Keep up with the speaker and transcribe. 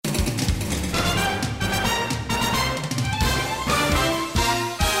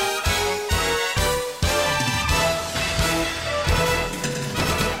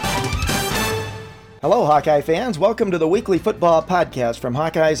Hello, Hawkeye fans. Welcome to the weekly football podcast from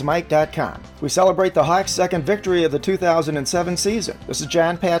HawkeyesMike.com. We celebrate the Hawks' second victory of the 2007 season. This is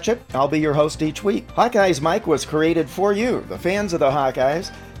John Patchett. I'll be your host each week. Hawkeyes Mike was created for you, the fans of the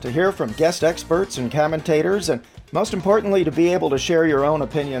Hawkeyes, to hear from guest experts and commentators, and most importantly, to be able to share your own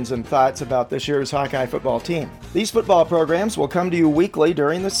opinions and thoughts about this year's Hawkeye football team. These football programs will come to you weekly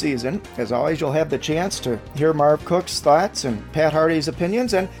during the season. As always, you'll have the chance to hear Marv Cook's thoughts and Pat Hardy's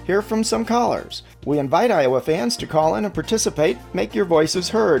opinions and hear from some callers. We invite Iowa fans to call in and participate. Make your voices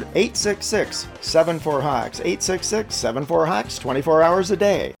heard. 866-74-HAWKS. 866-74-HAWKS, 24 hours a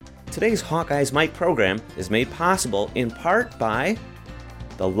day. Today's Hawkeyes Mike program is made possible in part by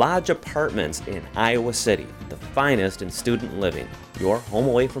the Lodge Apartments in Iowa City, the finest in student living. Your home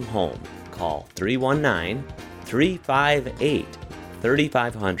away from home. Call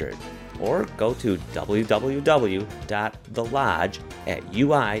 319-358-3500 or go to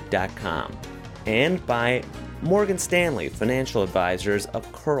www.thelodge@ui.com. And by Morgan Stanley Financial Advisors of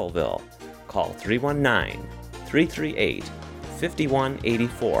Coralville. Call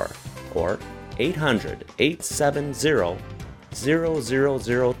 319-338-5184 or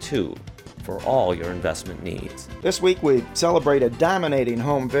 800-870-0002 for all your investment needs. This week we celebrate a dominating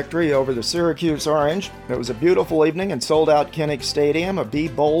home victory over the Syracuse Orange. It was a beautiful evening and sold out Kinnick Stadium, a Be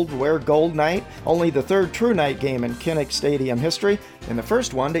Bold, Wear Gold night, only the third true night game in Kinnick Stadium history, and the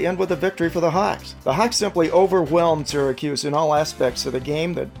first one to end with a victory for the Hawks. The Hawks simply overwhelmed Syracuse in all aspects of the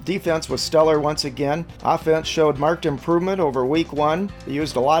game. The defense was stellar once again. Offense showed marked improvement over week one. They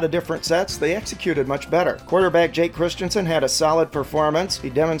used a lot of different sets. They executed much better. Quarterback Jake Christensen had a solid performance. He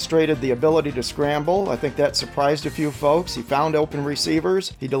demonstrated the ability to scramble. I think that surprised a few folks. He found open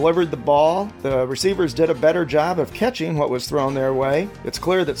receivers. He delivered the ball. The receivers did a better job of catching what was thrown their way. It's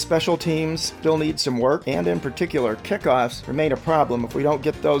clear that special teams still need some work, and in particular, kickoffs remain a problem. If we don't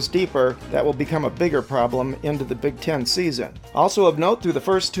get those deeper, that will become a bigger problem into the Big Ten season. Also of note, through the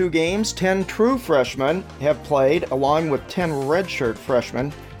first two games, 10 true freshmen have played, along with 10 redshirt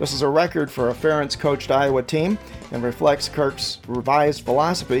freshmen. This is a record for a Ferentz-coached Iowa team and reflects Kirk's revised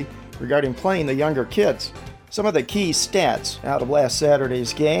philosophy regarding playing the younger kids. Some of the key stats out of last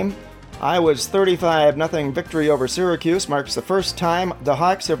Saturday's game. Iowa's 35-0 victory over Syracuse marks the first time the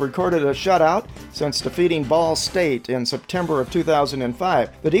Hawks have recorded a shutout since defeating Ball State in September of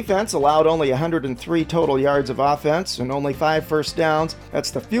 2005. The defense allowed only 103 total yards of offense and only 5 first downs. That's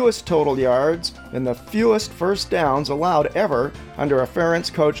the fewest total yards and the fewest first downs allowed ever under a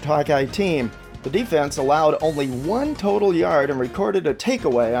Ferentz-coached Hawkeye team. The defense allowed only 1 total yard and recorded a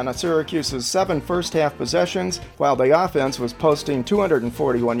takeaway on Syracuse's 7 first-half possessions, while the offense was posting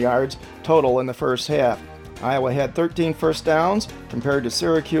 241 yards total in the first half. Iowa had 13 first downs compared to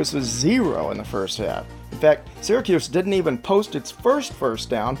Syracuse's 0 in the first half. In fact, Syracuse didn't even post its first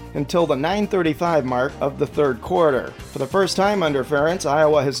down until the 9:35 mark of the third quarter. For the first time under Ferentz,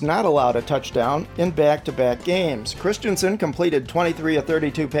 Iowa has not allowed a touchdown in back-to-back games. Christensen completed 23 of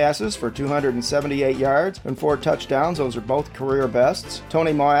 32 passes for 278 yards and 4 touchdowns. Those are both career bests.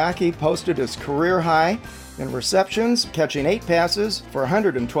 Tony Moeaki posted his career high in receptions, catching 8 passes for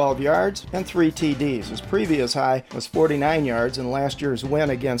 112 yards and 3 TDs. His previous high was 49 yards in last year's win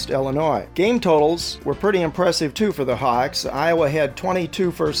against Illinois. Game totals were pretty impressive too for the Hawks. Iowa had 22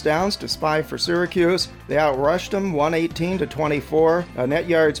 first downs to 5 for Syracuse. They outrushed them 118-24. Net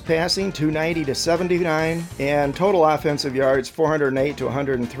yards passing 290-79, and total offensive yards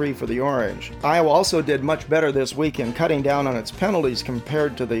 408-103 for the Orange. Iowa also did much better this week in cutting down on its penalties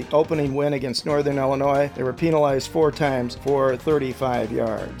compared to the opening win against Northern Illinois. They were penalized 4 times for 35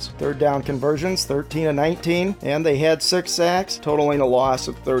 yards. Third down conversions, 13-19, and they had 6 sacks, totaling a loss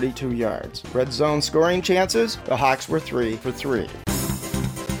of 32 yards. Red zone scoring chances, the Hawks were 3 for 3.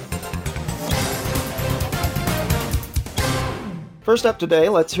 First up today,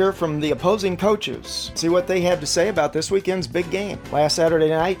 let's hear from the opposing coaches. See what they had to say about this weekend's big game. Last Saturday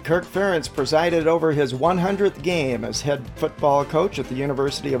night, Kirk Ferentz presided over his 100th game as head football coach at the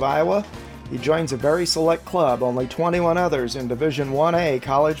University of Iowa. He joins a very select club. Only 21 others in Division 1A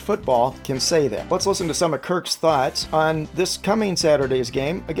college football can say that. Let's listen to some of Kirk's thoughts on this coming Saturday's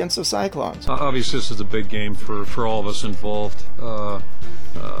game against the Cyclones. Obviously, this is a big game for all of us involved.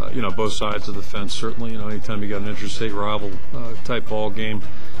 Both sides of the fence, certainly. Anytime you got an interstate rival type ball game,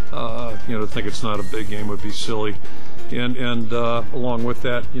 to think it's not a big game would be silly. And along with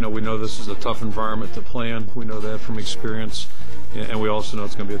that, we know this is a tough environment to play in. We know that from experience. And we also know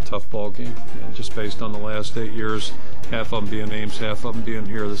it's going to be a tough ball game. And just based on the last 8 years, half of them being Ames, half of them being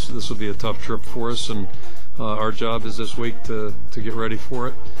here, this will be a tough trip for us. And our job is this week to get ready for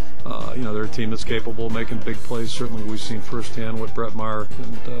it. They're a team that's capable of making big plays. Certainly we've seen firsthand what Brett Maher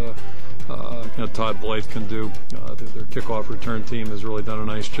and Todd Blythe can do. Their kickoff return team has really done a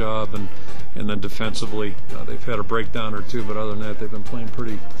nice job, and then defensively, they've had a breakdown or two, but other than that, they've been playing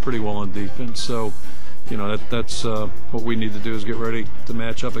pretty well on defense. So, that's what we need to do is get ready to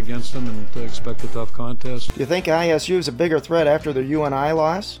match up against them and to expect a tough contest. Do you think ISU is a bigger threat after the UNI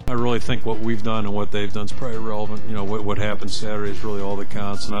loss? I really think what we've done and what they've done is probably irrelevant. What happened Saturday is really all that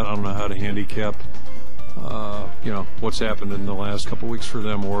counts, and I don't know how to handicap what's happened in the last couple of weeks for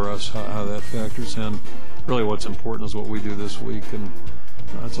them or us, how that factors in. Really what's important is what we do this week, and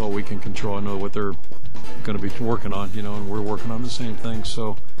that's all we can control. I know what they're going to be working on, and we're working on the same thing.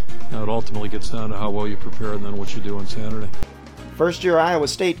 So it ultimately gets down to how well you prepare and then what you do on Saturday. First-year Iowa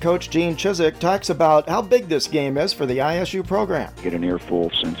State coach Gene Chizik talks about how big this game is for the ISU program. Get an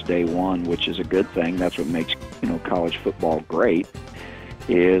earful since day one, which is a good thing. That's what makes college football great.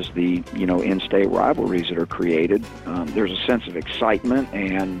 Is the in-state rivalries that are created. There's a sense of excitement,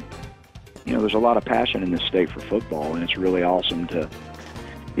 and there's a lot of passion in this state for football, and it's really awesome to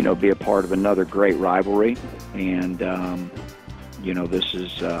be a part of another great rivalry. And this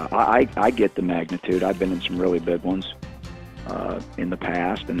is I get the magnitude. I've been in some really big ones in the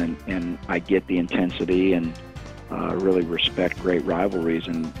past, and I get the intensity and really respect great rivalries,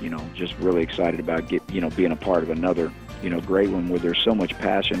 and just really excited about being a part of another great one where there's so much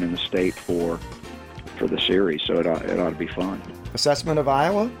passion in the state for the series, so it ought to be fun. Assessment of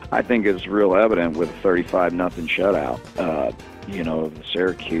Iowa? I think it's real evident with a 35-0 shutout, of the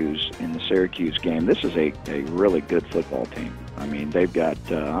Syracuse in the Syracuse game. This is a really good football team. I mean, they've got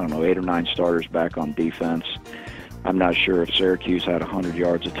 8 or 9 starters back on defense. I'm not sure if Syracuse had 100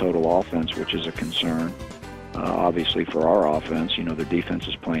 yards of total offense, which is a concern. Obviously, for our offense, their defense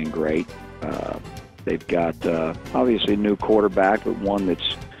is playing great. They've got, obviously, a new quarterback, but one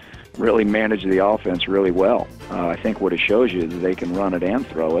that's really managed the offense really well. I think what it shows you is that they can run it and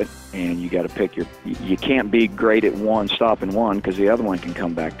throw it, and you got to pick you can't be great at one, stopping one, because the other one can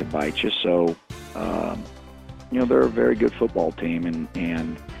come back to bite you. So, they're a very good football team,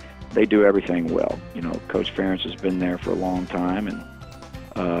 and they do everything well. Coach Ferentz has been there for a long time, and,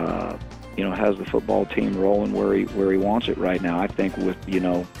 has the football team rolling where he wants it right now. I think with,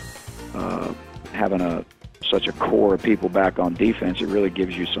 having such a core of people back on defense, it really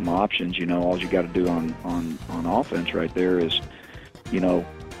gives you some options. All you got to do on offense right there is,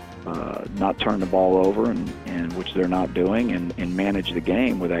 not turn the ball over, and which they're not doing, and manage the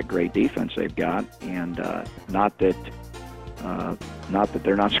game with that great defense they've got. And not that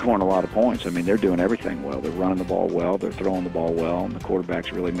they're not scoring a lot of points. I mean, they're doing everything well. They're running the ball well. They're throwing the ball well, and the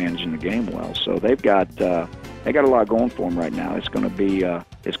quarterback's really managing the game well. So they got a lot going for them right now. It's going to be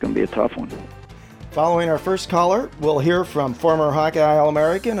a tough one. Following our first caller, we'll hear from former Hawkeye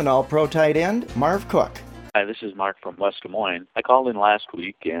All-American and All-Pro tight end Marv Cook. Hi, this is Mark from West Des Moines. I called in last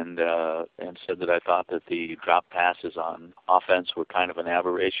week and said that I thought that the drop passes on offense were kind of an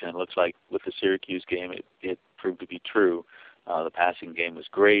aberration. It looks like with the Syracuse game, it proved to be true. The passing game was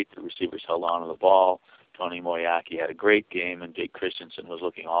great. The receivers held on to the ball. Tony Moyaki had a great game, and Jake Christensen was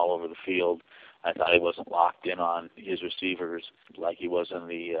looking all over the field. I thought he wasn't locked in on his receivers like he was in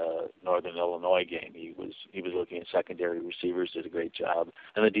the Northern Illinois game. He was looking at secondary receivers, did a great job,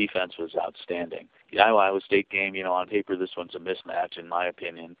 and the defense was outstanding. The Iowa State game, on paper, this one's a mismatch in my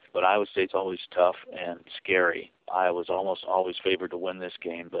opinion, but Iowa State's always tough and scary. Iowa's almost always favored to win this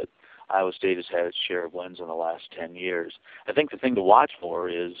game, but Iowa State has had its share of wins in the last 10 years. I think the thing to watch for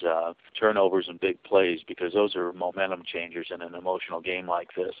is turnovers and big plays, because those are momentum changers in an emotional game like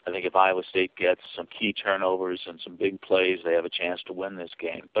this. I think if Iowa State gets some key turnovers and some big plays, they have a chance to win this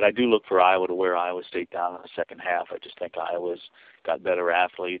game. But I do look for Iowa to wear Iowa State down in the second half. I just think Iowa's got better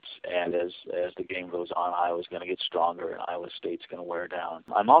athletes, and as the game goes on, Iowa's going to get stronger, and Iowa State's going to wear down.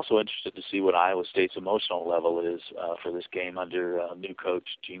 I'm also interested to see what Iowa State's emotional level is for this game under new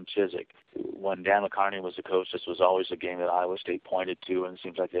coach Gene Chizik. When Dan McCarney was the coach, this was always a game that Iowa State pointed to, and it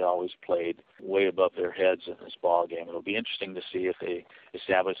seems like they always played way above their heads in this ball game. It'll be interesting to see if they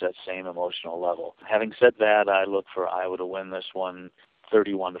establish that same emotional level. Having said that, I look for Iowa to win this one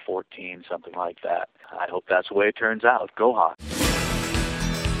 31-14, something like that. I hope that's the way it turns out. Go Hawks.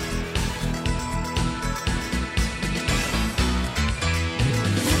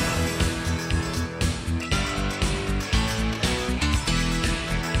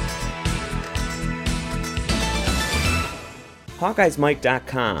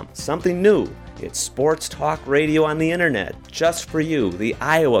 HawkeyesMike.com. Something new. It's sports talk radio on the internet, just for you, the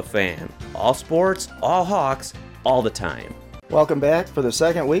Iowa fan. All sports, all Hawks, all the time. Welcome back for the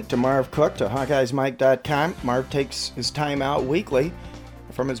second week to Marv Cook to HawkeyesMike.com. Marv takes his time out weekly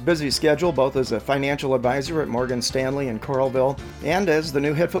from his busy schedule, both as a financial advisor at Morgan Stanley in Coralville and as the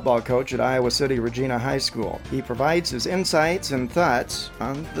new head football coach at Iowa City Regina High School. He provides his insights and thoughts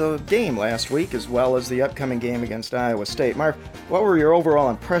on the game last week as well as the upcoming game against Iowa State. Marv, what were your overall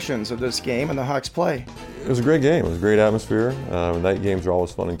impressions of this game and the Hawks' play? It was a great game. It was a great atmosphere. Night games are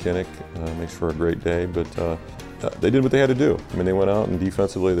always fun in Kinnick. Makes for a great day, but they did what they had to do. I mean, they went out and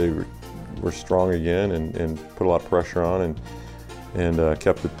defensively they were strong again and put a lot of pressure on and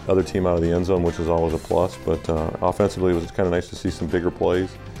kept the other team out of the end zone, which is always a plus. But offensively, it was kind of nice to see some bigger plays.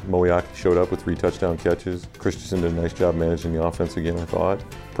 Moeaki showed up with 3 touchdown catches. Christensen did a nice job managing the offense again, I thought.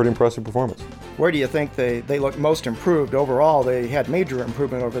 Pretty impressive performance. Where do you think they looked most improved? Overall, they had major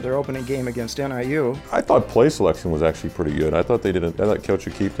improvement over their opening game against NIU. I thought play selection was actually pretty good. I thought Coach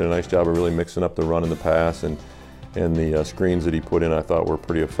O'Keefe did a nice job of really mixing up the run and the pass, and the screens that he put in I thought were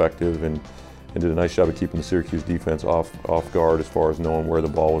pretty effective, and did a nice job of keeping the Syracuse defense off guard as far as knowing where the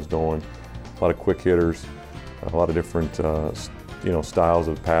ball was going. A lot of quick hitters, a lot of different styles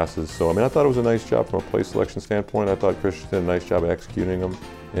of passes. So I thought it was a nice job from a play selection standpoint. I thought Christian did a nice job of executing them.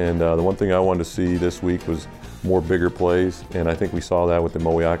 And the one thing I wanted to see this week was more bigger plays, and I think we saw that with the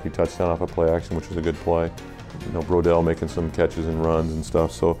Moeaki touchdown off of play action, which was a good play. Brodell making some catches and runs and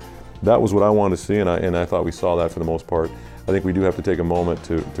stuff. So that was what I wanted to see, and I thought we saw that for the most part. I think we do have to take a moment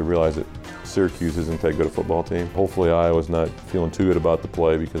to realize that Syracuse isn't that good a football team. Hopefully Iowa's not feeling too good about the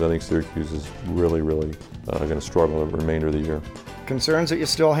play, because I think Syracuse is really, really going to struggle the remainder of the year. Concerns that you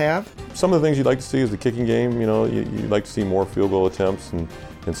still have? Some of the things you'd like to see is the kicking game. You'd like to see more field goal attempts and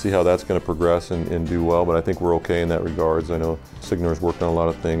see how that's going to progress and do well, but I think we're okay in that regards. I know Signer's worked on a lot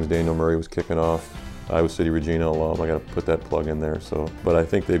of things. Daniel Murray was kicking off. Iowa City Regina alum, I got to put that plug in there. But I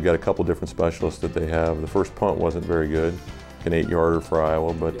think they've got a couple different specialists that they have. The first punt wasn't very good, an 8-yarder for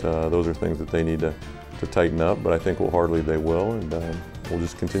Iowa, but those are things that they need to tighten up, but I think wholeheartedly they will, and we'll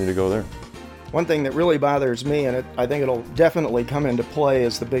just continue to go there. One thing that really bothers me, and I think it'll definitely come into play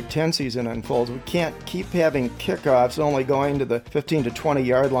as the Big Ten season unfolds, we can't keep having kickoffs only going to the 15 to 20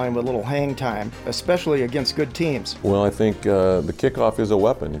 yard line with a little hang time, especially against good teams. Well, I think the kickoff is a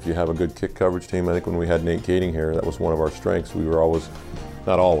weapon. If you have a good kick coverage team, I think when we had Nate Kading here, that was one of our strengths. We were always,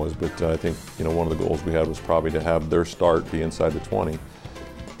 not always, but I think one of the goals we had was probably to have their start be inside the 20.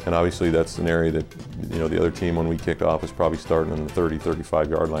 And obviously that's an area that the other team when we kick off is probably starting on the 30,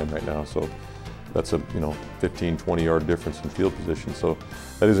 35 yard line right now. So that's a 15, 20 yard difference in field position. So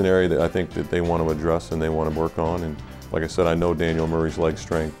that is an area that I think that they want to address and they want to work on. And like I said, I know Daniel Murray's leg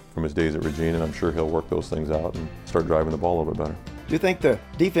strength from his days at Regina, and I'm sure he'll work those things out and start driving the ball a little bit better. Do you think the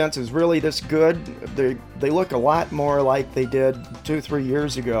defense is really this good? They look a lot more like they did 2-3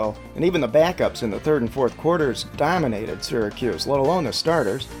 years ago. And even the backups in the third and fourth quarters dominated Syracuse, let alone the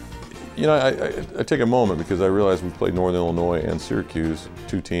starters. I take a moment because I realize we played Northern Illinois and Syracuse,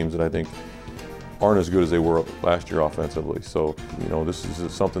 2 teams that I think aren't as good as they were last year offensively. So, this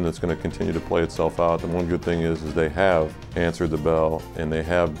is something that's going to continue to play itself out. And one good thing is they have answered the bell and they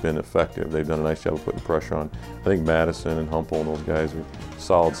have been effective. They've done a nice job of putting pressure on. I think Madison and Humpel and those guys are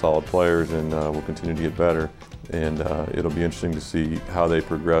solid players, and will continue to get better. And it'll be interesting to see how they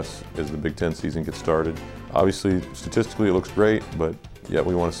progress as the Big Ten season gets started. Obviously, statistically it looks great, but yet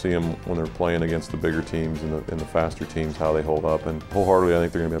we want to see them when they're playing against the bigger teams and the faster teams, how they hold up. And wholeheartedly, I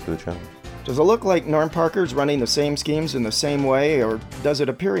think they're going to be up to the challenge. Does it look like Norm Parker's running the same schemes in the same way, or does it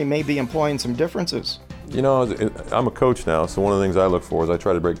appear he may be employing some differences? I'm a coach now, so one of the things I look for is I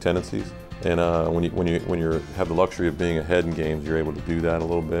try to break tendencies. And when you have the luxury of being ahead in games, you're able to do that a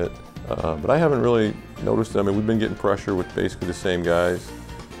little bit. But I haven't really noticed. We've been getting pressure with basically the same guys.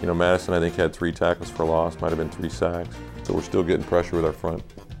 Madison, I think, had 3 tackles for loss, might have been 3 sacks. So we're still getting pressure with our front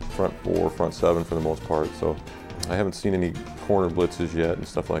 4, front 7 for the most part. So I haven't seen any corner blitzes yet and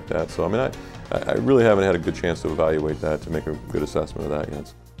stuff like that. So I really haven't had a good chance to evaluate that to make a good assessment of that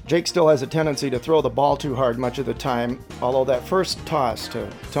yet. Jake still has a tendency to throw the ball too hard much of the time, although that first toss to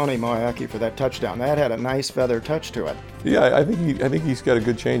Tony Moeaki for that touchdown, that had a nice feather touch to it. Yeah, I think he's got a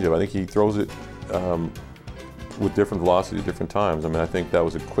good changeup. I think he throws it with different velocity at different times. I think that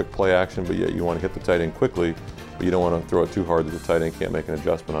was a quick play action, but yet you want to hit the tight end quickly, but you don't want to throw it too hard that the tight end can't make an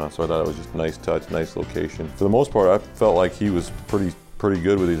adjustment on. So I thought it was just a nice touch, nice location. For the most part, I felt like he was pretty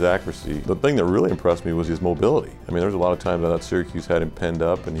good with his accuracy. The thing that really impressed me was his mobility. There was a lot of times I thought Syracuse had him penned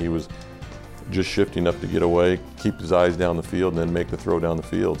up and he was just shifting up to get away, keep his eyes down the field, and then make the throw down the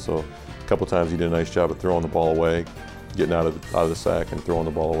field. So a couple times he did a nice job of throwing the ball away, getting out of the sack and throwing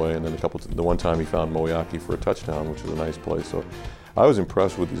the ball away. And then the one time he found Moeaki for a touchdown, which was a nice play. So I was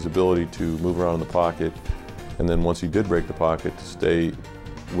impressed with his ability to move around in the pocket, and then once he did break the pocket, to stay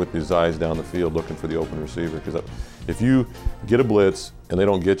with his eyes down the field looking for the open receiver. Because if you get a blitz and they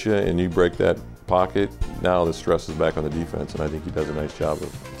don't get you and you break that pocket, now the stress is back on the defense, and I think he does a nice job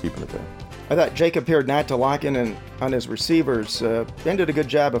of keeping it there. I thought Jake appeared not to lock in on his receivers. Ben did a good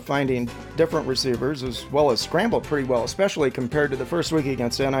job of finding different receivers as well as scrambled pretty well, especially compared to the first week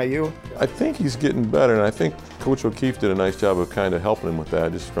against NIU. I think he's getting better, and I think Coach O'Keefe did a nice job of kind of helping him with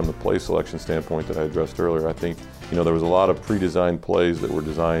that, just from the play selection standpoint that I addressed earlier. I think, there was a lot of pre-designed plays that were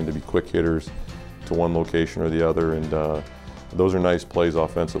designed to be quick hitters to one location or the other, and those are nice plays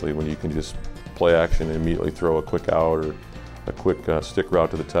offensively when you can just play action and immediately throw a quick out or a quick stick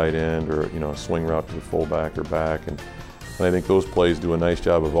route to the tight end, or a swing route to the fullback or back, and I think those plays do a nice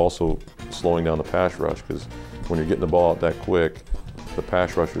job of also slowing down the pass rush, because when you're getting the ball out that quick, the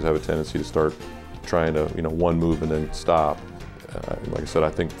pass rushers have a tendency to start trying to one move and then stop. Like I said, I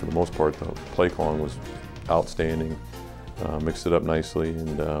think for the most part the play calling was outstanding, mixed it up nicely,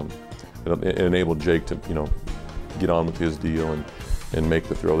 and it enabled Jake to get on with his deal and make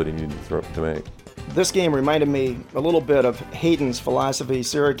the throw that he needed to make. This game reminded me a little bit of Hayden's philosophy.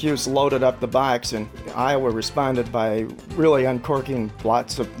 Syracuse loaded up the box, and Iowa responded by really uncorking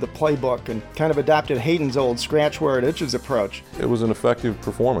lots of the playbook and kind of adopted Hayden's old scratch where it itches approach. It was an effective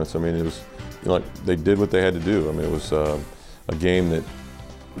performance. I mean, it was they did what they had to do. I mean, it was a game that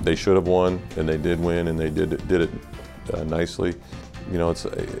they should have won, and they did win, and they did it nicely. It's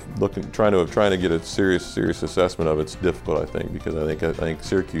trying to get a serious assessment of it's difficult, I think, because I think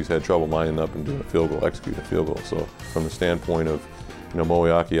Syracuse had trouble lining up and doing a field goal, executing a field goal. So from the standpoint of,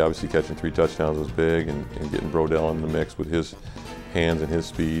 Moeaki obviously catching 3 touchdowns was big, and getting Brodell in the mix with his hands and his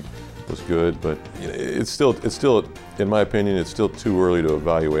speed was good. But it's still, in my opinion, it's still too early to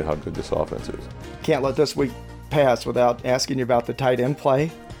evaluate how good this offense is. Can't let this week pass without asking you about the tight end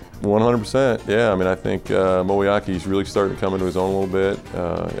play. 100%, yeah. I mean, I think Moeaki's really starting to come into his own a little bit.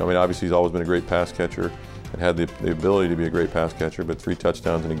 Obviously he's always been a great pass catcher and had the ability to be a great pass catcher, but 3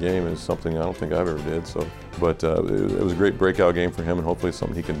 touchdowns in a game is something I don't think I've ever did. But it was a great breakout game for him, and hopefully it's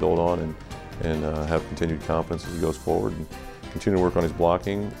something he can build on and have continued confidence as he goes forward and continue to work on his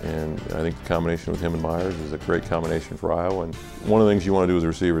blocking. And I think the combination with him and Myers is a great combination for Iowa. And one of the things you want to do as a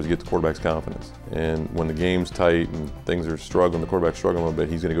receiver is get the quarterback's confidence. And when the game's tight and things are struggling, the quarterback's struggling a little bit,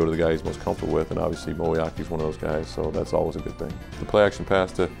 he's going to go to the guy he's most comfortable with. And obviously Moeaki's one of those guys, so that's always a good thing. The play action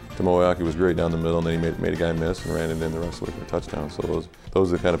pass to Moeaki was great down the middle, and then he made a guy miss and ran it in the rest of the way for a touchdown. So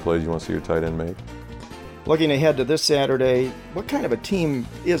those are the kind of plays you want to see your tight end make. Looking ahead to this Saturday, what kind of a team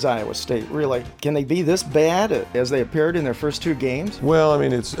is Iowa State, really? Can they be this bad as they appeared in their first 2 games? Well, I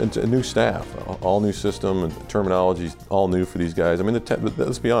mean, it's a new staff, all new system, and terminology's all new for these guys. I mean,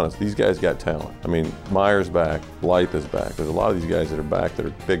 let's be honest, these guys got talent. I mean, Myers back, Blythe is back. There's a lot of these guys that are back that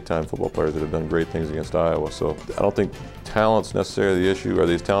are big-time football players that have done great things against Iowa. So I don't think talent's necessarily the issue. Are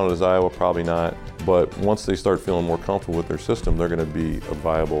they as talented as Iowa? Probably not. But once they start feeling more comfortable with their system, they're going to be a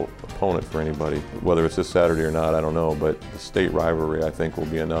viable opponent for anybody. Whether it's this Saturday or not, I don't know. But the state rivalry, I think, will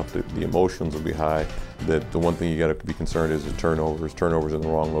be enough. The emotions will be high. That the one thing you got to be concerned is the turnovers. Turnovers in the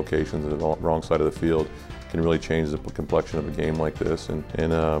wrong locations, at the wrong side of the field, can really change the complexion of a game like this. And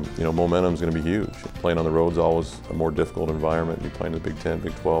momentum is going to be huge. Playing on the road is always a more difficult environment. You're playing the Big 10,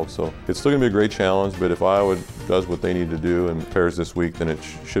 Big 12. So it's still going to be a great challenge. But if Iowa does what they need to do and prepares this week, then it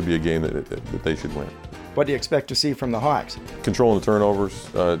should be a game that they should win. What do you expect to see from the Hawks? Controlling the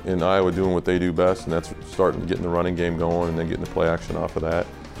turnovers, in Iowa doing what they do best, and that's starting getting the running game going and then getting the play action off of that.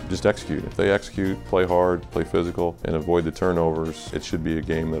 Just execute. If they execute, play hard, play physical, and avoid the turnovers, it should be a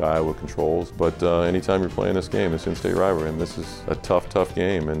game that Iowa controls. But anytime you're playing this game, it's in-state rivalry, and this is a tough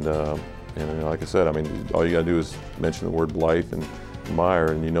game. And like I said, I mean, all you got to do is mention the word Blythe and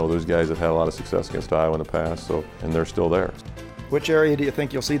Meyer, and those guys have had a lot of success against Iowa in the past, and they're still there. Which area do you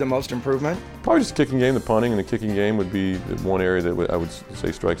think you'll see the most improvement? Probably just the kicking game, the punting, and the kicking game would be one area that I would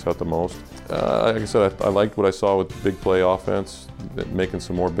say strikes out the most. Like I said, I liked what I saw with the big play offense, making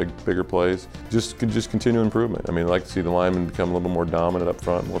some more bigger plays. Just continue improvement. I mean, I'd like to see the linemen become a little bit more dominant up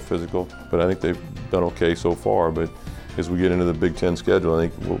front, more physical, but I think they've done okay so far. But as we get into the Big Ten schedule, I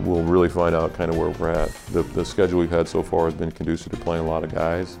think we'll really find out kind of where we're at. The schedule we've had so far has been conducive to playing a lot of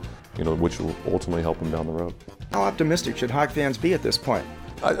guys, which will ultimately help them down the road. How optimistic should Hawk fans be at this point?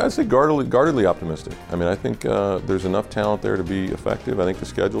 I'd say guardedly optimistic. I mean, I think there's enough talent there to be effective. I think the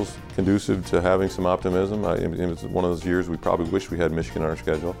schedule's conducive to having some optimism. It's one of those years we probably wish we had Michigan on our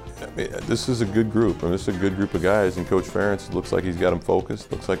schedule. I mean, this is a good group. I mean, this is a good group of guys, and Coach Ferentz looks like he's got them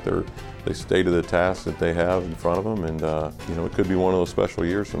focused. Looks like they stay to the task that they have in front of them, and it could be one of those special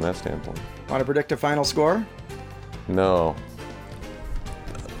years from that standpoint. Want to predict a final score? No.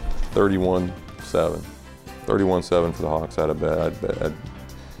 31-7. 31-7 for the Hawks. I'd bet.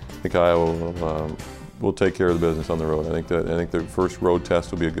 think Iowa will take care of the business on the road. I think the first road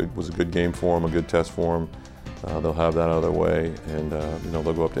test was a good game for them, a good test for them. They'll have that out of their way, and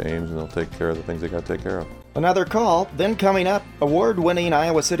they'll go up to Ames and they'll take care of the things they got to take care of. Another call. Then coming up, award-winning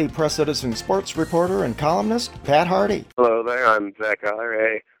Iowa City Press-Citizen sports reporter and columnist Pat Hardy. Hello there, I'm Zach Aller,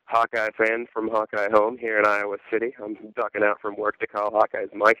 a Hawkeye fan from Hawkeye Home here in Iowa City. I'm ducking out from work to call Hawkeye's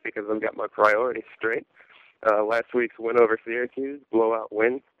Mike because I've got my priorities straight. Last week's win over Syracuse, blowout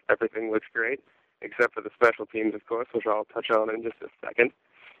win. Everything looks great, except for the special teams, of course, which I'll touch on in just a second.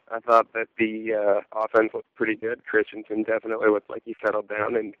 I thought that the offense looked pretty good. Christensen definitely looked like he settled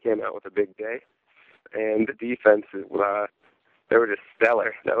down and came out with a big day. And the defense, they were just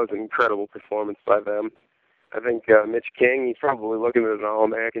stellar. That was an incredible performance by them. I think Mitch King, he's probably looking at an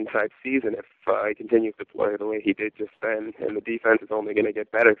All-American type season if he continues to play the way he did just then. And the defense is only going to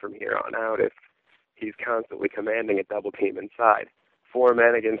get better from here on out if he's constantly commanding a double team inside. 4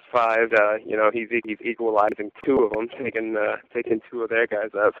 men against 5, he's equalizing 2 of them, taking 2 of their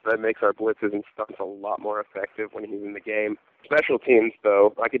guys out, so that makes our blitzes and stunts a lot more effective when he's in the game. Special teams,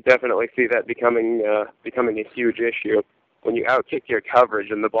 though, I could definitely see that becoming a huge issue. When you outkick your coverage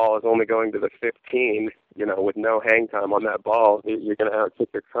and the ball is only going to the 15, with no hang time on that ball, you're going to outkick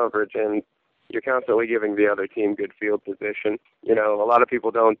your coverage, and you're constantly giving the other team good field position. A lot of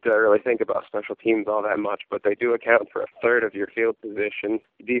people don't really think about special teams all that much, but they do account for a third of your field position.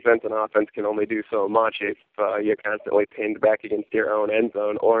 Defense and offense can only do so much if you're constantly pinned back against your own end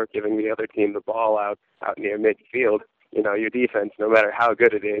zone or giving the other team the ball out near midfield. Your defense, no matter how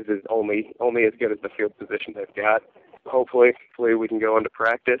good it is only as good as the field position they've got. Hopefully we can go into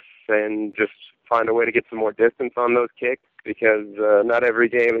practice and just find a way to get some more distance on those kicks, because not every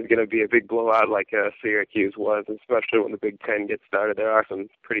game is going to be a big blowout like Syracuse was, especially when the Big Ten gets started. There are some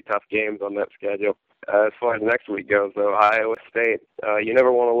pretty tough games on that schedule. As far as next week goes, though, Iowa State, you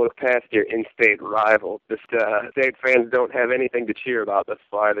never want to look past your in-state rival. State fans don't have anything to cheer about thus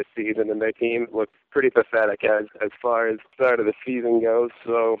far this season, and their team looks pretty pathetic as far as the start of the season goes.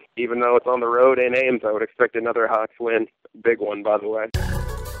 So even though it's on the road in Ames, I would expect another Hawks win. Big one, by the way.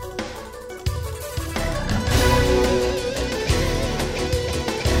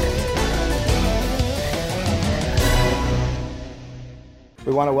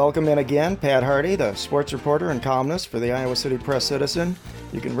 We want to welcome in again Pat Hardy, the sports reporter and columnist for the Iowa City Press-Citizen.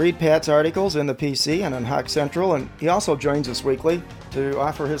 You can read Pat's articles in the PC and on Hawk Central, and he also joins us weekly to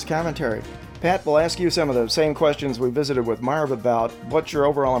offer his commentary. Pat, we'll ask you some of the same questions we visited with Marv about. What's your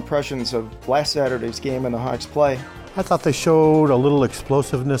overall impressions of last Saturday's game and the Hawks' play? I thought they showed a little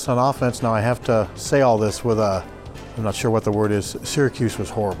explosiveness on offense. Now I have to say all this with I'm not sure what the word is. Syracuse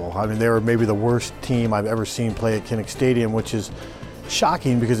was horrible. I mean, they were maybe the worst team I've ever seen play at Kinnick Stadium, which is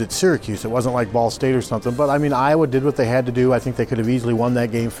shocking because it's Syracuse. It wasn't like Ball State or something, but I mean, Iowa did what they had to do. I think they could have easily won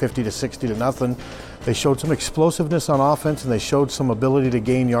that game 50-60-0. They showed some explosiveness on offense, and they showed some ability to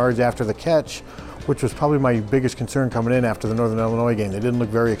gain yards after the catch, which was probably my biggest concern coming in after the Northern Illinois game. They didn't look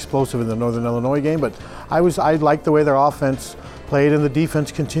very explosive in the Northern Illinois game, but I liked the way their offense played, and the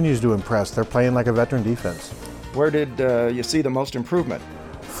defense continues to impress. They're playing like a veteran defense. Where did you see the most improvement?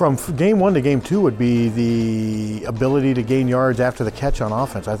 From game 1 to game 2 would be the ability to gain yards after the catch on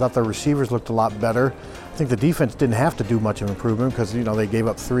offense. I thought the receivers looked a lot better. I think the defense didn't have to do much of improvement because, they gave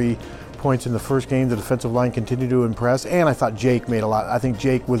up 3 points in the first game. The defensive line continued to impress, and I thought Jake made a lot. I think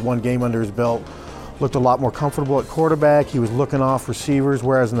Jake, with 1 game under his belt, looked a lot more comfortable at quarterback. He was looking off receivers,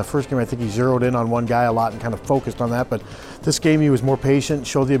 whereas in the first game I think he zeroed in on one guy a lot and kind of focused on that. But this game he was more patient,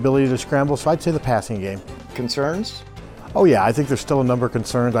 showed the ability to scramble, so I'd say the passing game. Concerns? Oh yeah, I think there's still a number of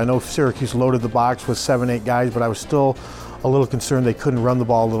concerns. I know Syracuse loaded the box with 7-8 guys, but I was still a little concerned they couldn't run the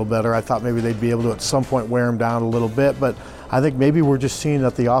ball a little better. I thought maybe they'd be able to at some point wear them down a little bit, but I think maybe we're just seeing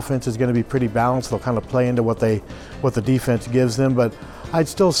that the offense is going to be pretty balanced. They'll kind of play into what the defense gives them, but I'd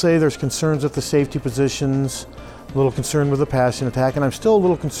still say there's concerns at the safety positions, a little concerned with the passing attack, and I'm still a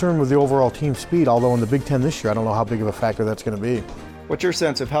little concerned with the overall team speed, although in the Big Ten this year I don't know how big of a factor that's going to be. What's your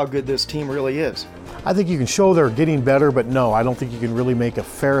sense of how good this team really is? I think you can show they're getting better, but no, I don't think you can really make a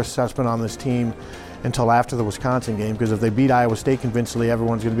fair assessment on this team until after the Wisconsin game, because if they beat Iowa State convincingly,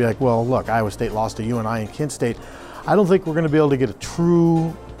 everyone's going to be like, well, look, Iowa State lost to UNI and Kent State. I don't think we're going to be able to get a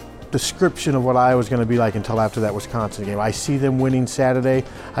true description of what Iowa's going to be like until after that Wisconsin game. I see them winning Saturday.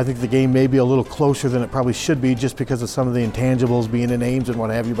 I think the game may be a little closer than it probably should be just because of some of the intangibles being in Ames and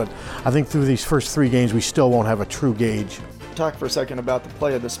what have you, but I think through these first 3 games we still won't have a true gauge. Talk for a second about the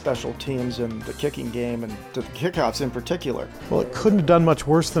play of the special teams and the kicking game and the kickoffs in particular. Well, it couldn't have done much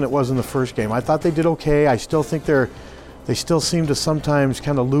worse than it was in the first game. I thought they did okay. I still think they still seem to sometimes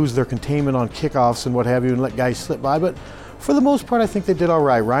kind of lose their containment on kickoffs and what have you and let guys slip by, but For the most part, I think they did all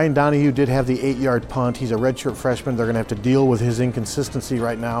right. Ryan Donahue did have the 8-yard punt. He's a redshirt freshman. They're going to have to deal with his inconsistency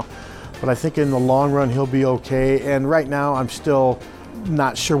right now. But I think in the long run, he'll be okay. And right now, I'm still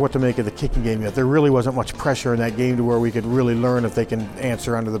not sure what to make of the kicking game yet. There really wasn't much pressure in that game to where we could really learn if they can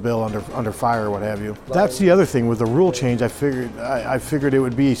answer under the bill, under fire, or what have you. That's the other thing with the rule change. I figured it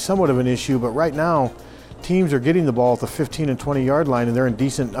would be somewhat of an issue, but right now, teams are getting the ball at the 15 and 20 yard line, and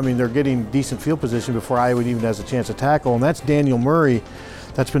they're getting decent field position before Iowa even has a chance to tackle. And that's Daniel Murray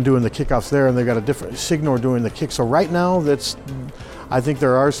that's been doing the kickoffs there, and they've got a different Signor doing the kick. So right now, I think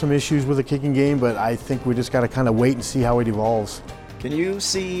there are some issues with the kicking game, but I think we just got to kind of wait and see how it evolves. Can you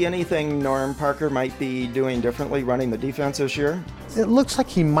see anything Norm Parker might be doing differently running the defense this year? It looks like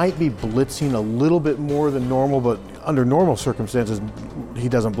he might be blitzing a little bit more than normal, but under normal circumstances, he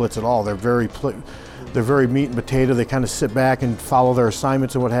doesn't blitz at all. They're very meat and potato. They kind of sit back and follow their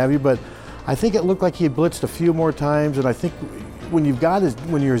assignments and what have you. But I think it looked like he had blitzed a few more times, and I think when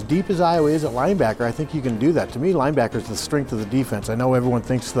you're as deep as Iowa is at linebacker, I think you can do that. To me, linebacker is the strength of the defense. I know everyone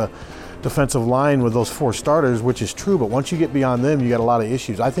thinks the defensive line with those 4 starters, which is true, but once you get beyond them, you got a lot of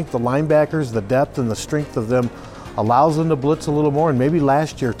issues. I think the linebackers, the depth and the strength of them allows them to blitz a little more, and maybe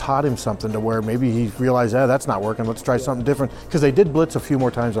last year taught him something to where maybe he realized, that's not working, let's try something different, because they did blitz a few more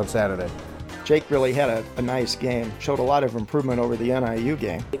times on Saturday. Jake really had a nice game, showed a lot of improvement over the NIU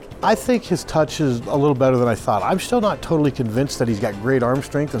game. I think his touch is a little better than I thought. I'm still not totally convinced that he's got great arm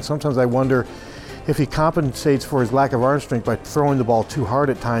strength, and sometimes I wonder if he compensates for his lack of arm strength by throwing the ball too hard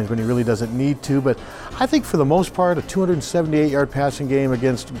at times when he really doesn't need to. But I think for the most part, a 278-yard passing game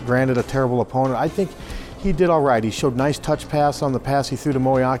against, granted, a terrible opponent, I think he did all right. He showed nice touch pass on the pass he threw to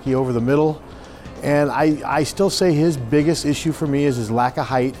Moeaki over the middle. And I still say his biggest issue for me is his lack of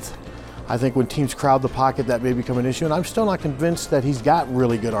height. I think when teams crowd the pocket, that may become an issue. And I'm still not convinced that he's got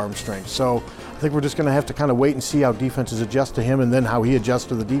really good arm strength. So I think we're just going to have to kind of wait and see how defenses adjust to him and then how he adjusts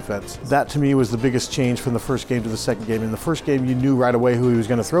to the defense. That to me was the biggest change from the first game to the second game. In the first game, you knew right away who he was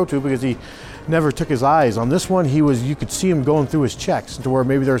going to throw to because he never took his eyes. On this one, you could see him going through his checks to where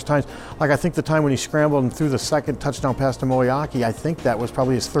maybe there was times, like I think the time when he scrambled and threw the second touchdown pass to Moeaki, I think that was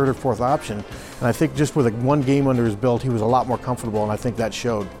probably his 3rd or 4th option. And I think just with one game under his belt, he was a lot more comfortable, and I think that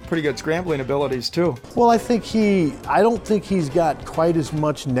showed. Pretty good scrambling abilities too. Well, I don't think he's got quite as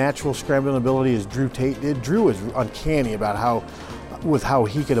much natural scrambling ability as Drew Tate did. Drew is uncanny about how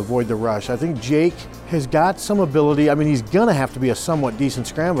he could avoid the rush. I think Jake has got some ability. I mean, he's going to have to be a somewhat decent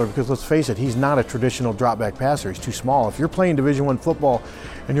scrambler because let's face it, he's not a traditional drop back passer. He's too small. If you're playing Division I football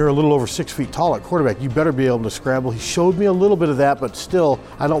and you're a little over 6 feet tall at quarterback, you better be able to scramble. He showed me a little bit of that, but still,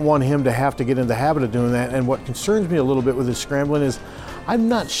 I don't want him to have to get in the habit of doing that. And what concerns me a little bit with his scrambling is I'm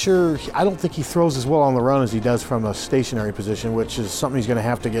not sure, I don't think he throws as well on the run as he does from a stationary position, which is something he's going to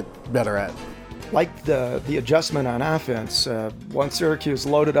have to get better at. Like the adjustment on offense, once Syracuse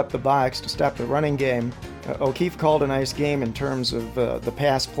loaded up the box to stop the running game, O'Keefe called a nice game in terms of the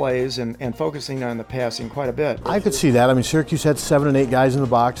pass plays and focusing on the passing quite a bit. I could see that. I mean, Syracuse had 7 and 8 guys in the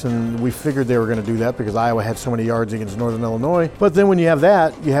box, and we figured they were going to do that because Iowa had so many yards against Northern Illinois. But then when you have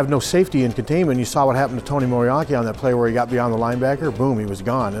that, you have no safety and containment. You saw what happened to Tony Moeaki on that play where he got beyond the linebacker. Boom, he was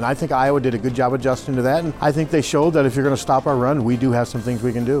gone. And I think Iowa did a good job adjusting to that, and I think they showed that if you're going to stop our run, we do have some things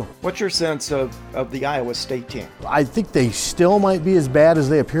we can do. What's your sense of the Iowa State team? I think they still might be as bad as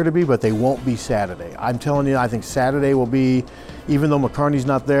they appear to be, but they won't be Saturday. I'm telling you, I think Saturday will be, even though McCarney's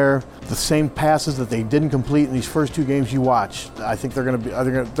not there, the same passes that they didn't complete in these first 2 games you watch. I think they're going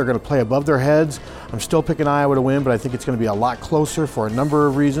to play above their heads. I'm still picking Iowa to win, but I think it's going to be a lot closer for a number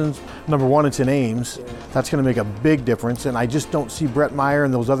of reasons. Number one, it's in Ames. That's going to make a big difference, and I just don't see Brett Meyer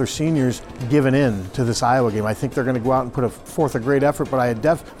and those other seniors giving in to this Iowa game. I think they're going to go out and put forth a great effort, but I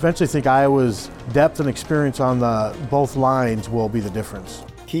eventually think Iowa's depth and experience on both lines will be the difference.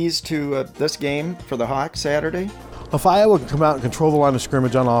 Keys to this game for the Hawks Saturday? If Iowa can come out and control the line of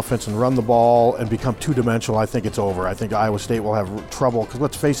scrimmage on offense and run the ball and become two-dimensional, I think it's over. I think Iowa State will have trouble because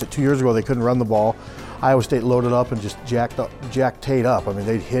let's face it, 2 years ago they couldn't run the ball. Iowa State loaded up and just jacked Tate up. I mean,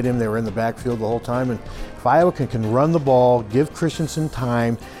 they'd hit him. They were in the backfield the whole time. And if Iowa can run the ball, give Christensen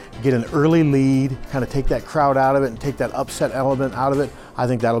time, get an early lead, kind of take that crowd out of it and take that upset element out of it, I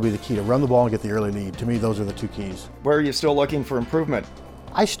think that'll be the key, to run the ball and get the early lead. To me, those are the 2 keys. Where are you still looking for improvement?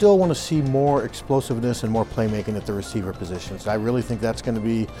 I still want to see more explosiveness and more playmaking at the receiver positions. I really think that's going to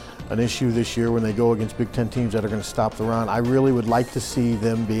be an issue this year when they go against Big Ten teams that are going to stop the run. I really would like to see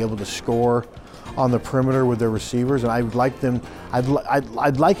them be able to score on the perimeter with their receivers, and I would like them.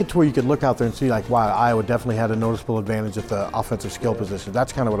 I'd like it to where you could look out there and see, like, wow, Iowa definitely had a noticeable advantage at the offensive skill position.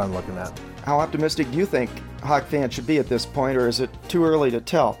 That's kind of what I'm looking at. How optimistic do you think Hawk fans should be at this point, or is it too early to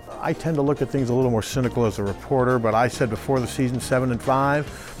tell? I tend to look at things a little more cynical as a reporter, but I said before the season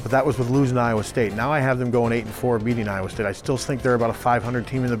 7-5, but that was with losing Iowa State. Now I have them going 8-4, beating Iowa State. I still think they're about a 500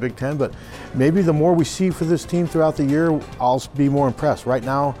 team in the Big Ten, but maybe the more we see for this team throughout the year, I'll be more impressed. Right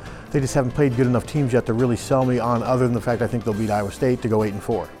now, they just haven't played good enough teams yet to really sell me on, other than the fact I think they'll beat Iowa State to go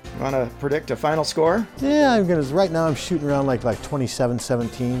 8-4. Want to predict a final score? Yeah, right now I'm shooting around like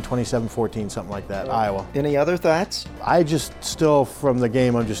 27-17, 27-14, something like that, Iowa. Any other thoughts? I just still, from the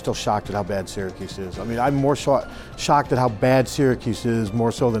game, I'm just still shocked at how bad Syracuse is. I mean, I'm more shocked at how bad Syracuse is,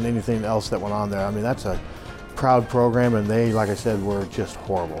 more so than anything else that went on there. I mean, that's a proud program, and they, like I said, were just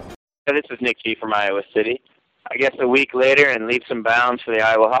horrible. This is Nick G from Iowa City. I guess a week later and leaps and bounds for the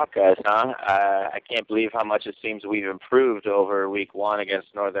Iowa Hawkeyes, huh? I can't believe how much it seems we've improved over week 1 against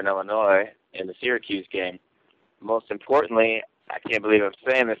Northern Illinois in the Syracuse game. Most importantly, I can't believe I'm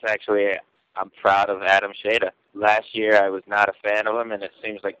saying this, actually, I'm proud of Adam Shada. Last year I was not a fan of him, and it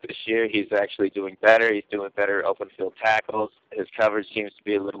seems like this year he's actually doing better. He's doing better open field tackles. His coverage seems to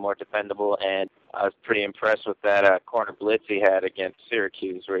be a little more dependable, and I was pretty impressed with that corner blitz he had against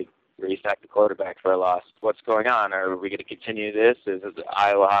Syracuse, where he sacked the quarterback for a loss. What's going on? Are we going to continue this? Is the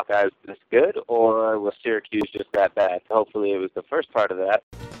Iowa Hawkeyes this good, or was Syracuse just that bad? Hopefully it was the first part of that.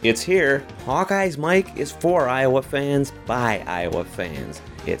 It's here. Hawkeyes Mike is for Iowa fans by Iowa fans.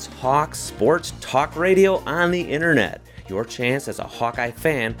 It's Hawks Sports Talk Radio on the internet. Your chance as a Hawkeye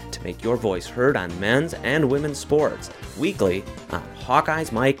fan to make your voice heard on men's and women's sports. Weekly on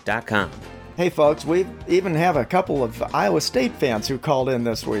HawkeyesMike.com. Hey folks, we even have a couple of Iowa State fans who called in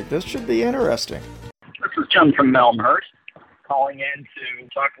this week. This should be interesting. This is Jim from Melmhurst, calling in to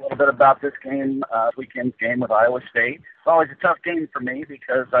talk a little bit about this game, weekend's game with Iowa State. It's always a tough game for me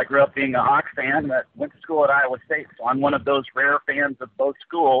because I grew up being a Hawks fan that went to school at Iowa State, so I'm one of those rare fans of both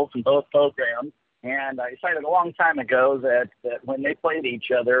schools and both programs. And I decided a long time ago that when they played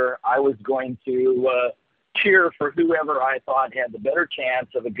each other, I was going to cheer for whoever I thought had the better chance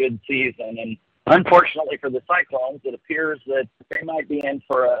of a good season. And unfortunately for the Cyclones, it appears that they might be in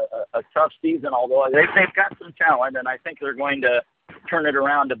for a tough season, although they've got some talent, and I think they're going to turn it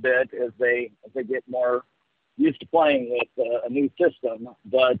around a bit as they get more used to playing with a new system.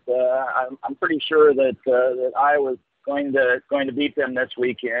 But I'm pretty sure that Iowa's going to beat them this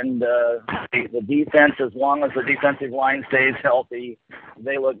weekend. The defense, as long as the defensive line stays healthy,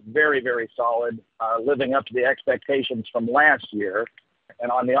 they look very, very solid, living up to the expectations from last year.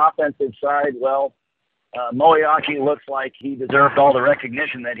 And on the offensive side, well, Moeaki looks like he deserved all the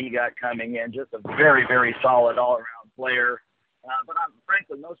recognition that he got coming in. Just a very, very solid all-around player. But I'm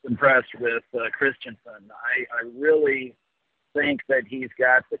frankly most impressed with Christensen. I really think that he's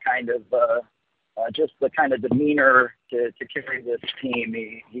got the kind of just the kind of demeanor to carry this team.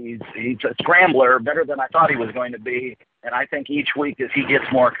 He's a scrambler, better than I thought he was going to be. And I think each week as he gets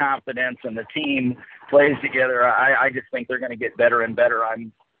more confidence and the team plays together, I just think they're going to get better and better.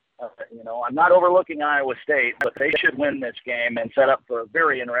 I'm not overlooking Iowa State, but they should win this game and set up for a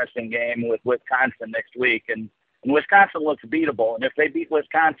very interesting game with Wisconsin next week. And Wisconsin looks beatable. And if they beat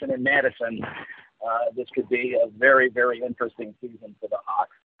Wisconsin in Madison, this could be a very, very interesting season for the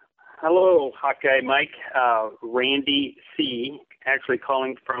Hawks. Hello, Hawkeye Mike. Randy C., actually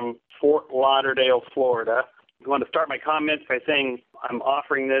calling from Fort Lauderdale, Florida. I want to start my comments by saying I'm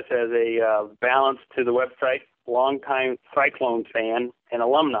offering this as a balance to the website, longtime Cyclone fan and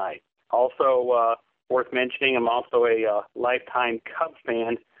alumni. Also worth mentioning, I'm also a lifetime Cubs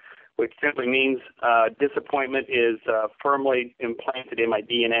fan, which simply means disappointment is firmly implanted in my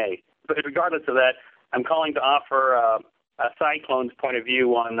DNA. But regardless of that, I'm calling to offer a Cyclones point of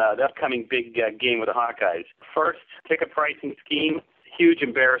view on the upcoming big game with the Hawkeyes. First, ticket pricing scheme, huge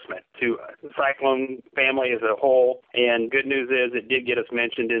embarrassment to the Cyclone family as a whole. And good news is it did get us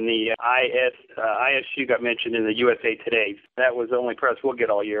mentioned in the ISU got mentioned in the USA Today. That was the only press we'll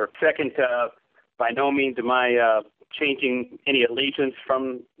get all year. Second, by no means am I changing any allegiance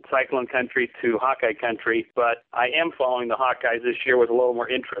from Cyclone country to Hawkeye country, but I am following the Hawkeyes this year with a little more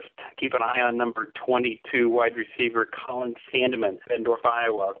interest. Keep an eye on number 22 wide receiver Colin Sandeman, Bendorf,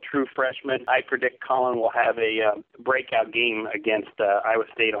 Iowa. True freshman. I predict Colin will have a breakout game against Iowa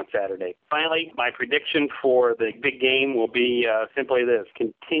State on Saturday. Finally, my prediction for the big game will be simply this: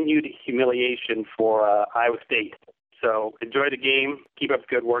 continued humiliation for Iowa State. So enjoy the game. Keep up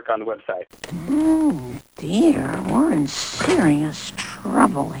good work on the website. Oh, dear. We're in serious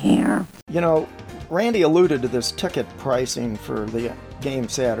trouble here. You know, Randy alluded to this ticket pricing for the game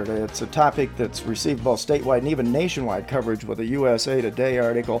Saturday. It's a topic that's received both statewide and even nationwide coverage with a USA Today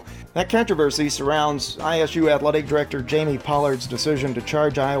article. That controversy surrounds ISU Athletic Director Jamie Pollard's decision to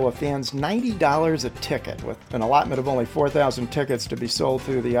charge Iowa fans $90 a ticket, with an allotment of only 4,000 tickets to be sold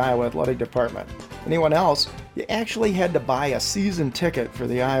through the Iowa Athletic Department. Anyone else, you actually had to buy a season ticket for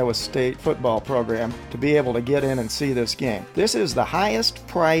the Iowa State football program to be able to get in and see this game. This is the highest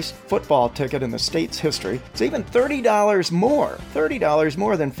priced football ticket in the state's history. It's even $30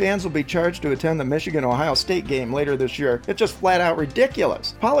 more than fans will be charged to attend the Michigan-Ohio State game later this year. It's just flat out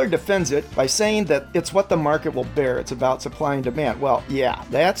ridiculous. Pollard defends it by saying that it's what the market will bear. It's about supply and demand. Well, yeah,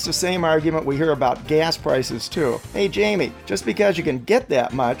 that's the same argument we hear about gas prices too. Hey Jamie, just because you can get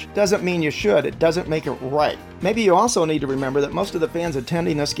that much doesn't mean you should. It doesn't make it right. Maybe you also need to remember that most of the fans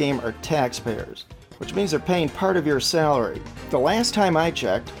attending this game are taxpayers, which means they're paying part of your salary. The last time I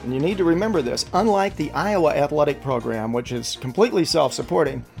checked, and you need to remember this, unlike the Iowa Athletic Program, which is completely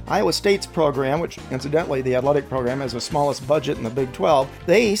self-supporting, Iowa State's program, which incidentally the athletic program has the smallest budget in the Big 12,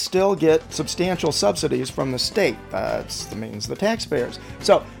 they still get substantial subsidies from the state. That means the taxpayers.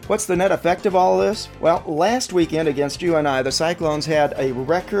 So what's the net effect of all of this? Well, last weekend against UNI, the Cyclones had a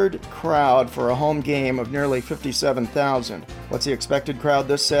record crowd for a home game of nearly 57,000. What's the expected crowd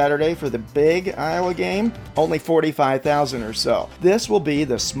this Saturday for the big Iowa game? Only 45,000 or so. This will be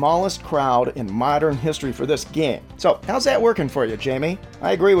the smallest crowd in modern history for this game. So how's that working for you, Jamie?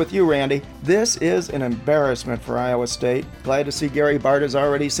 I agree with you, Randy. This is an embarrassment for Iowa State. Glad to see Gary Bart has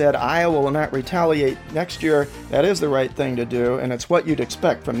already said Iowa will not retaliate next year. That is the right thing to do, and it's what you'd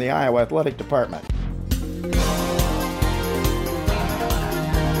expect from the Iowa Athletic Department.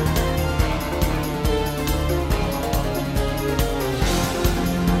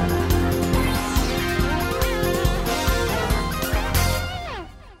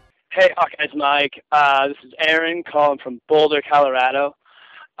 Hey, Hawkeyes Mike. This is Aaron calling from Boulder, Colorado.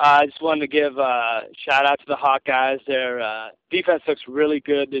 I just wanted to give a shout-out to the Hawkeyes. Their defense looks really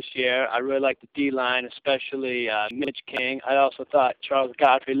good this year. I really like the D-line, especially Mitch King. I also thought Charles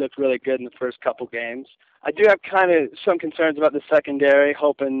Godfrey looked really good in the first couple games. I do have kind of some concerns about the secondary,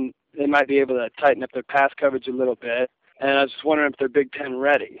 hoping they might be able to tighten up their pass coverage a little bit. And I was just wondering if they're Big Ten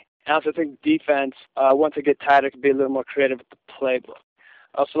ready. I also think defense, once they get tighter, could be a little more creative with the playbook.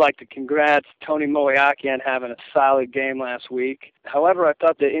 I also like to congrats Tony Moeaki on having a solid game last week. However, I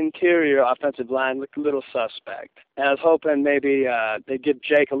thought the interior offensive line looked a little suspect. And I was hoping maybe they'd give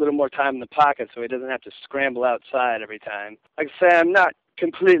Jake a little more time in the pocket so he doesn't have to scramble outside every time. Like I say, I'm not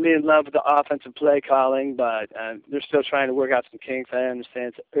completely in love with the offensive play calling, but they're still trying to work out some kinks. I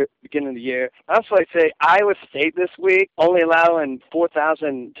understand it's the beginning of the year. I also like to say Iowa State this week, only allowing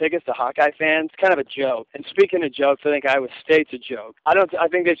 4,000 tickets to Hawkeye fans, kind of a joke. And speaking of jokes, I think Iowa State's a joke. I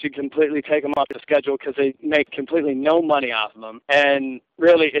think they should completely take them off the schedule because they make completely no money off of them, and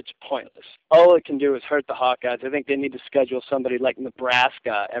really it's pointless. All it can do is hurt the Hawkeyes. I think they need to schedule somebody like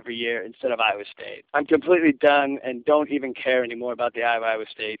Nebraska every year instead of Iowa State. I'm completely done and don't even care anymore about the Iowa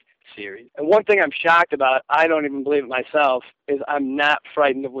State series. And one thing I'm shocked about, I don't even believe it myself, is I'm not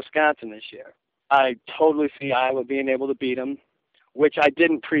frightened of Wisconsin this year. I totally see Iowa being able to beat them, which I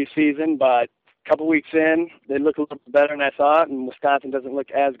didn't preseason, but a couple weeks in, they look a little better than I thought, and Wisconsin doesn't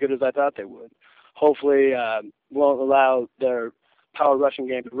look as good as I thought they would. Hopefully won't allow their power rushing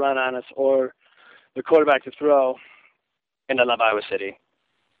game to run on us or the quarterback to throw. And I love Iowa City.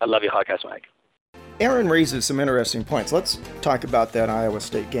 I love you, Hawkeyes Mike. Aaron raises some interesting points. Let's talk about that Iowa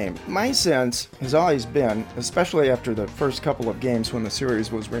State game. My sense has always been, especially after the first couple of games when the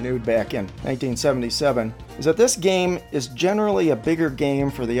series was renewed back in 1977, is that this game is generally a bigger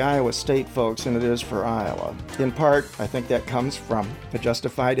game for the Iowa State folks than it is for Iowa. In part, I think that comes from a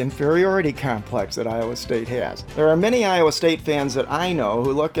justified inferiority complex that Iowa State has. There are many Iowa State fans that I know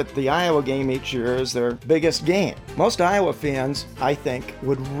who look at the Iowa game each year as their biggest game. Most Iowa fans, I think,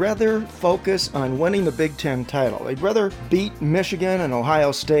 would rather focus on winning the Big Ten title. They'd rather beat Michigan and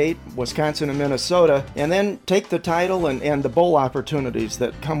Ohio State, Wisconsin and Minnesota, and then take the title and the bowl opportunities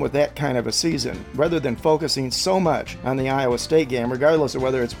that come with that kind of a season, rather than focusing so much on the Iowa State game, regardless of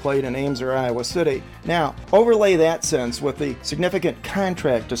whether it's played in Ames or Iowa City. Now, overlay that sense with the significant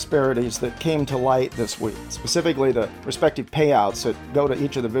contract disparities that came to light this week, specifically the respective payouts that go to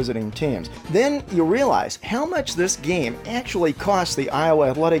each of the visiting teams. Then you realize how much this game actually costs the Iowa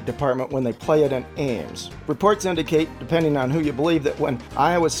Athletic Department when they play it in Ames. Reports indicate, depending on who you believe, that when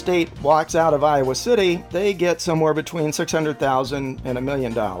Iowa State walks out of Iowa City, they get somewhere between $600,000 and $1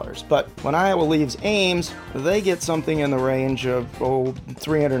 million. But when Iowa leaves Ames, they get something in the range of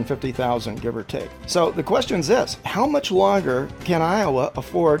 $350,000, give or take. So the question is this: how much longer can Iowa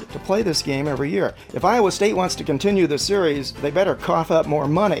afford to play this game every year? If Iowa State wants to continue the series, they better cough up more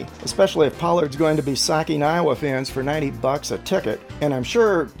money, especially if Pollard's going to be socking Iowa fans for $90 a ticket. And I'm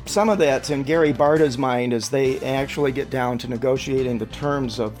sure some of that's in Gary Barta's mind as they actually get down to negotiating the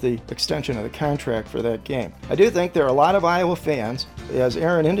terms of the extension of the contract for that game. I do think there are a lot of Iowa fans, as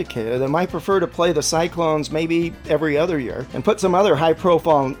Aaron indicated, that might prefer to play the Cyclones maybe every other year and put some other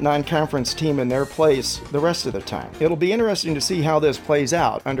high-profile non-conference team in their place the rest of the time. It'll be interesting to see how this plays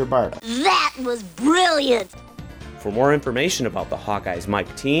out under Barta. That was brilliant! For more information about the Hawkeyes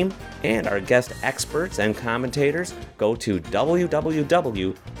Mike team and our guest experts and commentators, go to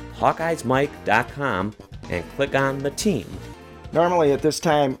www.hawkeyesmike.com and click on the team. Normally at this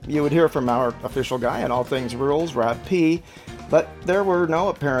time, you would hear from our official guy on all things rules, Rob P., but there were no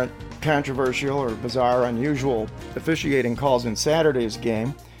apparent controversial or bizarre, unusual officiating calls in Saturday's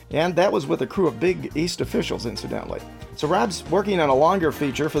game, and that was with a crew of Big East officials, incidentally. So Rob's working on a longer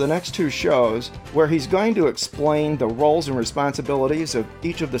feature for the next 2 shows where he's going to explain the roles and responsibilities of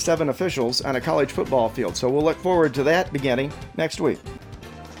each of the 7 officials on a college football field. So we'll look forward to that beginning next week.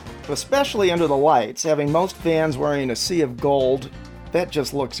 Especially under the lights, having most fans wearing a sea of gold, that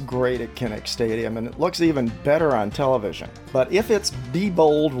just looks great at Kinnick Stadium, and it looks even better on television. But if it's Be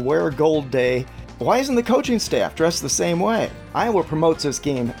Bold, Wear Gold Day, why isn't the coaching staff dressed the same way? Iowa promotes this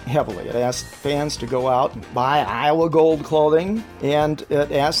game heavily. It asks fans to go out and buy Iowa gold clothing, and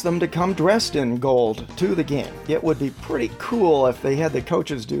it asks them to come dressed in gold to the game. It would be pretty cool if they had the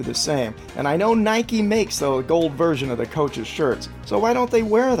coaches do the same. And I know Nike makes the gold version of the coaches' shirts, so why don't they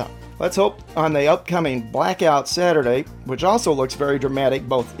wear them? Let's hope on the upcoming Blackout Saturday, which also looks very dramatic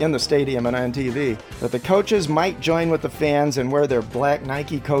both in the stadium and on TV, that the coaches might join with the fans and wear their black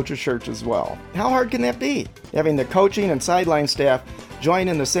Nike coaches shirts as well. How hard can that be? Having the coaching and sideline staff join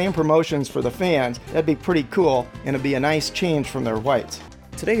in the same promotions for the fans, that'd be pretty cool, and it'd be a nice change from their whites.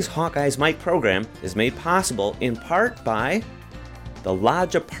 Today's Hawkeyes Mike program is made possible in part by the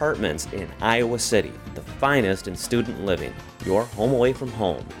Lodge Apartments in Iowa City, the finest in student living, your home away from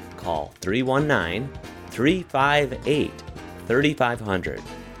home. Call 319-358-3500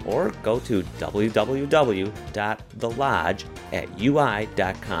 or go to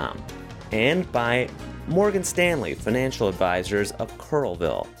www.thelodge@ui.com. And by Morgan Stanley Financial Advisors of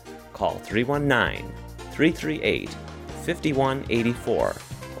Coralville. Call 319-338-5184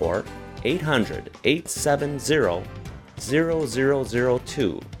 or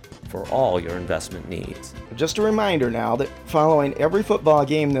 800-870-0002 for all your investment needs. Just a reminder now that following every football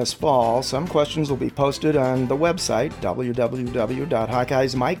game this fall, some questions will be posted on the website,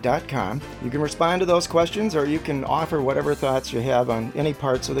 www.hawkeyesmike.com. You can respond to those questions, or you can offer whatever thoughts you have on any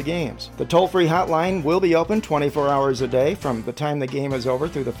parts of the games. The toll-free hotline will be open 24 hours a day from the time the game is over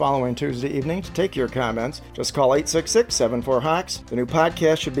through the following Tuesday evening to take your comments. Just call 866-74-HAWKS. The new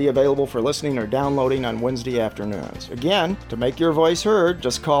podcast should be available for listening or downloading on Wednesday afternoons. Again, to make your voice heard,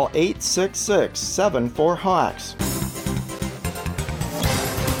 just call 866-74-HAWKS.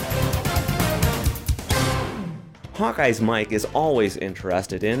 Hawkeyes Mike is always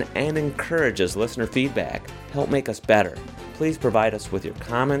interested in and encourages listener feedback. Help make us better. Please provide us with your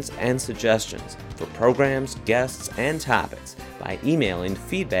comments and suggestions for programs, guests, and topics by emailing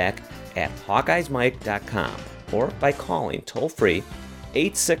feedback@hawkeyesmike.com or by calling toll-free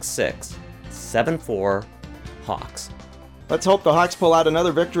 866-74-HAWKS. Let's hope the Hawks pull out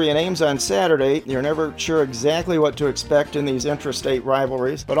another victory in Ames on Saturday. You're never sure exactly what to expect in these intrastate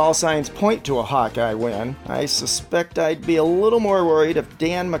rivalries, but all signs point to a Hawkeye win. I suspect I'd be a little more worried if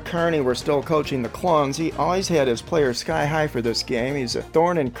Dan McCarney were still coaching the Clones. He always had his players sky high for this game. He's a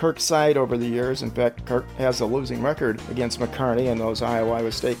thorn in Kirk's side over the years. In fact, Kirk has a losing record against McCarney in those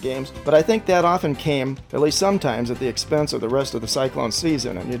Iowa State games. But I think that often came, at least sometimes, at the expense of the rest of the Cyclone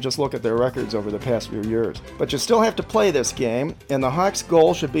season, and you just look at their records over the past few years. But you still have to play this game, and the Hawks'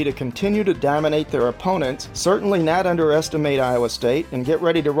 goal should be to continue to dominate their opponents, certainly not underestimate Iowa State, and get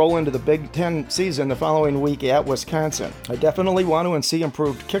ready to roll into the Big Ten season the following week at Wisconsin. I definitely want to see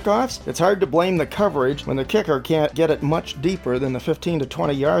improved kickoffs. It's hard to blame the coverage when the kicker can't get it much deeper than the 15 to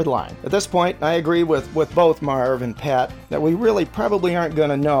 20 yard line. At this point, I agree with both Marv and Pat that we really probably aren't going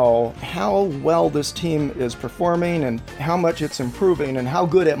to know how well this team is performing and how much it's improving and how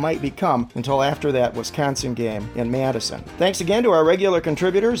good it might become until after that Wisconsin game in Madison. fun. Thanks again to our regular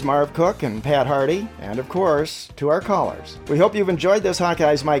contributors, Marv Cook and Pat Hardy, and of course, to our callers. We hope you've enjoyed this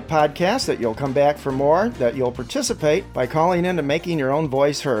Hawkeyes Mike podcast, that you'll come back for more, that you'll participate by calling in and making your own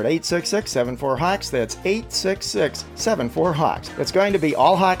voice heard. 866-74-HAWKS, that's 866-74-HAWKS. It's going to be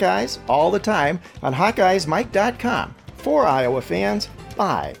all Hawkeyes, all the time, on HawkeyesMike.com. For Iowa fans,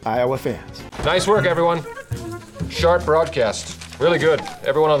 by Iowa fans. Nice work, everyone. Sharp broadcast. Really good.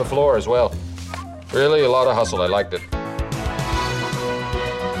 Everyone on the floor as well. Really a lot of hustle. I liked it.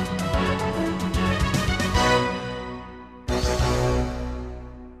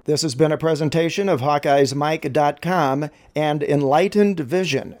 This has been a presentation of HawkeyesMike.com and Enlightened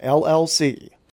Vision, LLC.